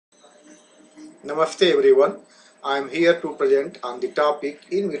Namaste everyone. I am here to present on the topic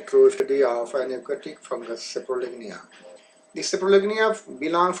in vitro study of an aquatic fungus Saprolegnia. The Saprolegnia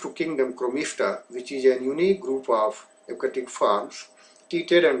belongs to kingdom Chromista, which is a unique group of aquatic forms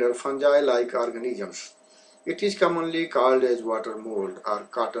treated under fungi-like organisms. It is commonly called as water mold or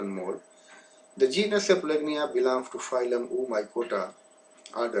cotton mold. The genus Saprolegnia belongs to phylum Mycota,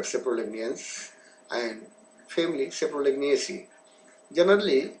 order Saprolegnians, and family Saprolegniaceae.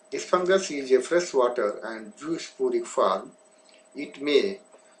 Generally, this fungus is a freshwater and zoosporic form. It may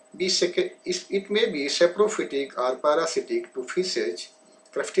be saprophytic or parasitic to fishes,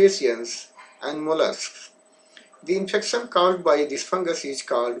 crustaceans, and mollusks. The infection caused by this fungus is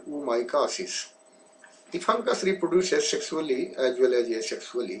called oomycosis. The fungus reproduces sexually as well as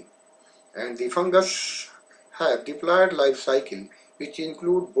asexually, and the fungus have diploid life cycle which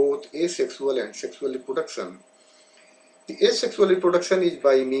include both asexual and sexual reproduction. The asexual reproduction is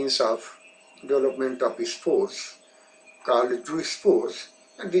by means of development of spores called zoospores,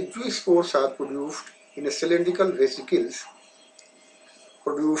 and the zoospores are produced in a cylindrical vesicles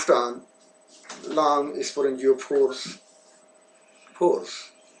produced on long sporangiophores.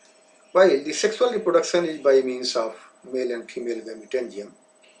 While the sexual reproduction is by means of male and female gametangium.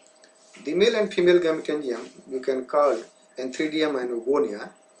 The male and female gametangium you can call Anthridium and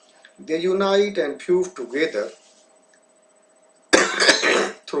Ogonia. They unite and fuse together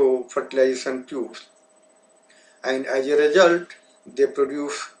through fertilization tubes, and as a result they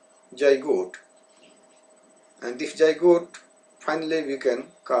produce zygote, and this zygote finally we can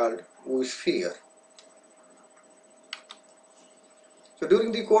call oosphere. So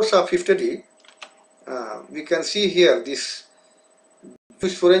during the course of study we can see here this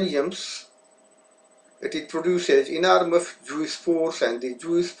zoosporangiums. It produces enormous zoospores, and the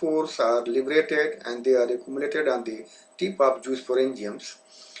zoospores are liberated and they are accumulated on the tip of zoosporangiums,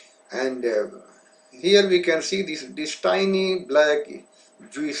 and here we can see these tiny black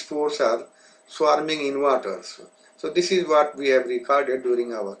zoospores are swarming in water. So this is what we have recorded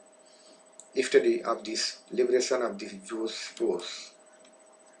during our study of this liberation of these zoospores.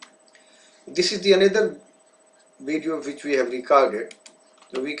 This is the another video which we have recorded.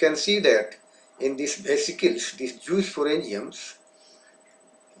 So we can see that in these vesicles, these zoosporangiums,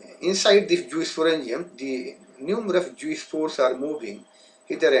 inside this zoosporangium, the numerous zoospores are moving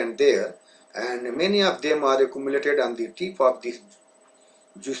hither and there, and many of them are accumulated on the tip of these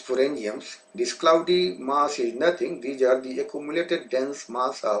zoosporangiums. This cloudy mass is nothing. These are the accumulated dense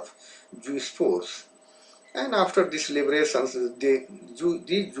mass of zoospores. And after this liberation,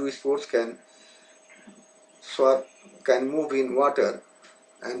 these zoospores can move in water,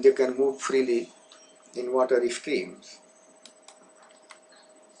 and they can move freely in water streams.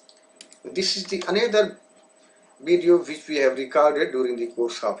 This is the another video which we have recorded during the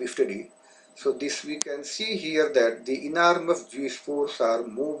course of study. So this we can see here that the enormous zoospores are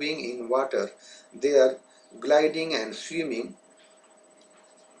moving in water. They are gliding and swimming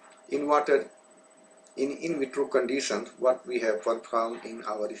in water in vitro conditions, what we have performed in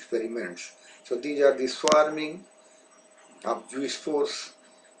our experiments. So these are the swarming of zoospores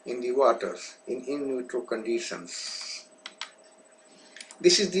in the waters in vitro conditions.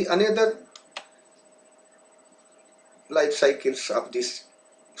 This is the another life cycles of this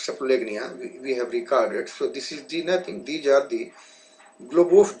Saprolegnia we have recorded. So this is the nothing. These are the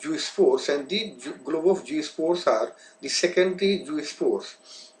globe of zoospores, and these globe of zoospores are the secondary zoospores.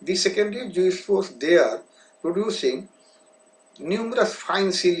 The secondary zoospores, they are producing numerous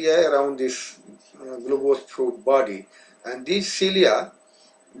fine cilia around this globose fruit body, and these cilia,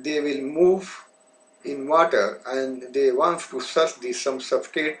 they will move in water, and they want to search some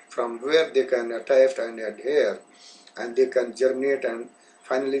substrate from where they can attach and adhere, and they can germinate, and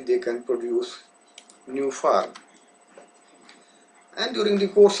finally they can produce new form. And during the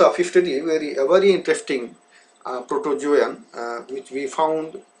course of study, a very interesting protozoan which we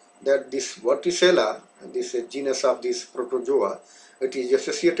found that this Verticella, this genus of this protozoa, it is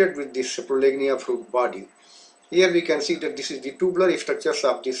associated with this Saprolegnia fruit body. Here we can see that this is the tubular structures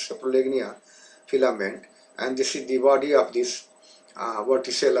of this Saprolegnia filament, and this is the body of this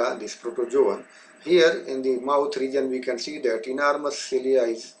Verticella, this protozoan. Here in the mouth region we can see that enormous cilia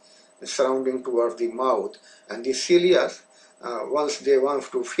is surrounding towards the mouth, and the cilia, once they want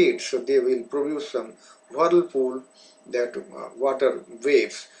to feed, so they will produce some whirlpool, that water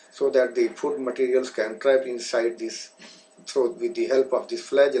waves, so that the food materials can trap inside this throat with the help of this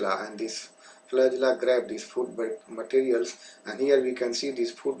flagella, and this flagella grab these food materials, and here we can see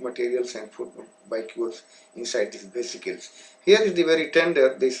these food materials and food bicules inside these vesicles. Here is the very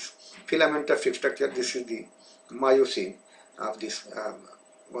tender, this filamentous structure. This is the myosine of this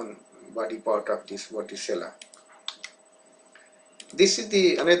one body part of this Vorticella. This is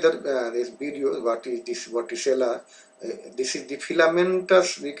the another this video. What is this Vorticella? This is the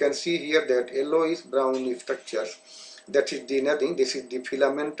filamentous. We can see here that yellowish brown structures. That is the nothing. This is the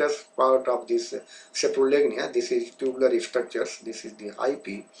filamentous part of this Saprolegnia. This is tubular structures. This is the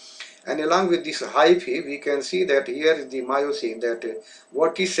hyphae. And along with this hyphae, we can see that here is the myosine, that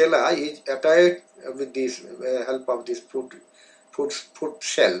Vorticella is attached with this help of this foot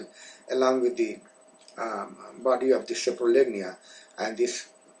cell along with the body of the Saprolegnia, and this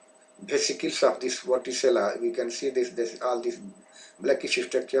vesicles of this Vorticella. We can see this all these blackish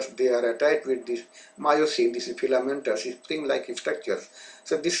structures, they are attached with this myosine, this filamentous spring-like structures.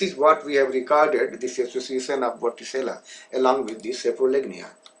 So this is what we have recorded, this association of Vorticella along with this Saprolegnia.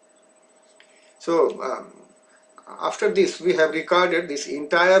 So after this, we have recorded this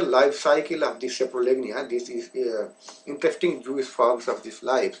entire life cycle of the Saprolegnia. This is interesting Jewish forms of this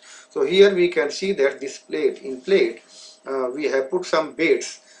life. So here we can see that this plate, we have put some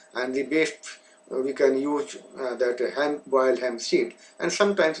baits, and the baits we can use that boiled ham seed, and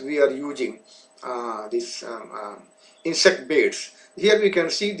sometimes we are using this insect baits. Here we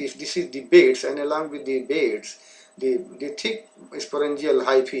can see this is the baits, and along with the baits, the thick sporangial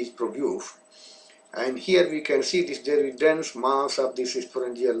hyphae is produced. And here we can see this very dense mass of this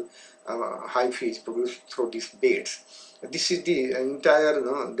sporangial hyphae is produced through these baits. This is the entire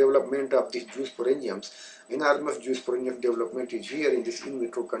development of these Zoosporangiums. Enormous Zoosporangium development is here in this in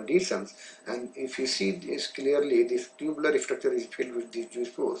vitro conditions. And if you see this clearly, this tubular structure is filled with these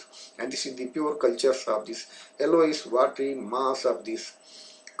zoospores. And this is the pure cultures of this yellowish watery mass of this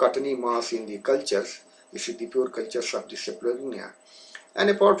cottony mass in the cultures. This is the pure cultures of the Saprolegnia. And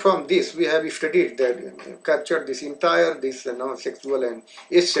apart from this, we have studied that captured this entire sexual and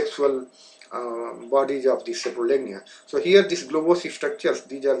asexual bodies of the Saprolegnia. So here these globose structures,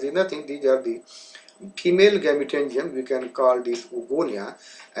 these are the nothing, these are the female gametangium, we can call this oogonia.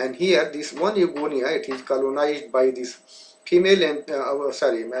 And here this one oogonia, it is colonized by this female and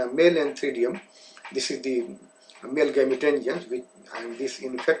male anthridium. This is the male gametangium, and this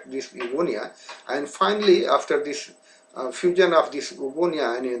infect this oogonia. And finally, after this fusion of this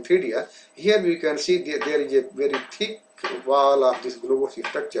oogonia and anthridia, here we can see there is a very thick wall of these globose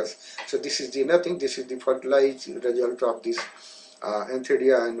structures. So this is the nothing, this is the fertilized result of this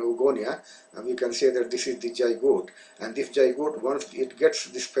anthridia and oogonia. We can say that this is the zygote, and this zygote, once it gets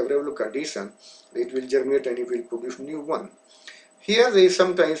this favorable condition, it will germinate and it will produce new one. Here they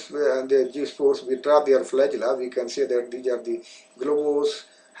sometimes the zoospores withdraw their flagella. We can say that these are the globose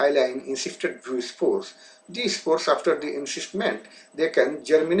hyaline encysted zoospores. These spores, after the encystment, they can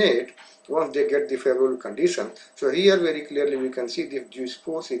germinate once they get the favorable condition. So here very clearly we can see the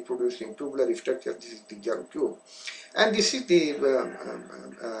zoospores is producing tubular structure. This is the germ tube. And this is the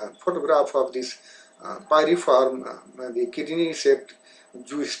photograph of this pyriform, the kidney-shaped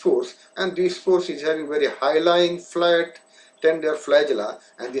zoospores. And these spores is having very hyaline, flat, tender flagella,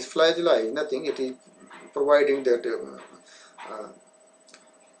 and this flagella is nothing, it is providing that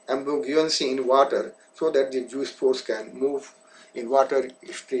ambiguity in water, so that the zoospores can move in water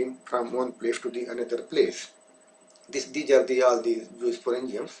stream from one place to the another place. These are all the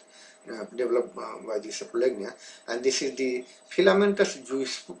zoosporangiums developed by the Saprolegnia, and this is the filamentous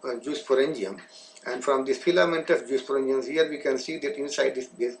zoosporangium. And from this filamentous zoosporangiums, here we can see that inside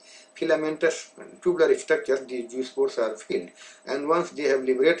this filamentous tubular structures, the zoospores are filled. And once they have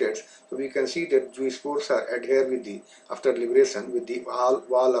liberated, so we can see that zoospores are adhere with the, after liberation, with the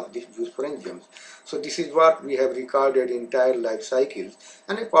wall of these zoosporangiums. So this is what we have recorded entire life cycles.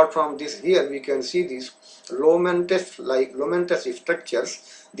 And apart from this, here we can see these lomentous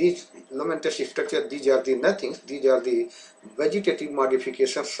structures. These lomentous structures, these are the nothings, these are the vegetative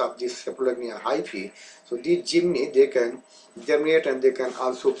modifications of this Saprolegnia hyphae. So these gymni, they can germinate and they can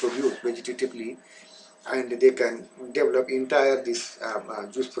also produce vegetatively, and they can develop entire this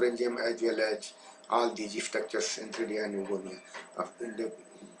zoosporangium as well as all these structures, anthridia and oogonia,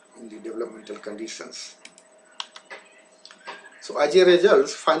 in the developmental conditions. So as a result,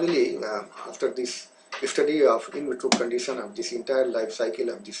 finally, after this study of in vitro condition of this entire life cycle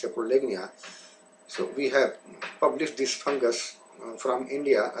of the Saprolegnia, so we have published this fungus from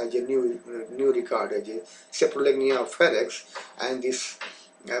India as a new record, as a Saprolegnia ferex. And this,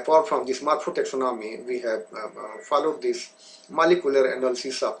 apart from this morphotaxonomy, we have followed this molecular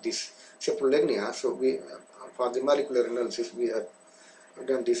analysis of this Saprolegnia. So we, for the molecular analysis, we have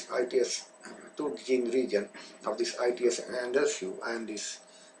done this ITS 2 gene region of this ITS Andersu, and this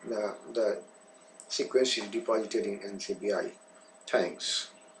the sequence is deposited in NCBI. Thanks.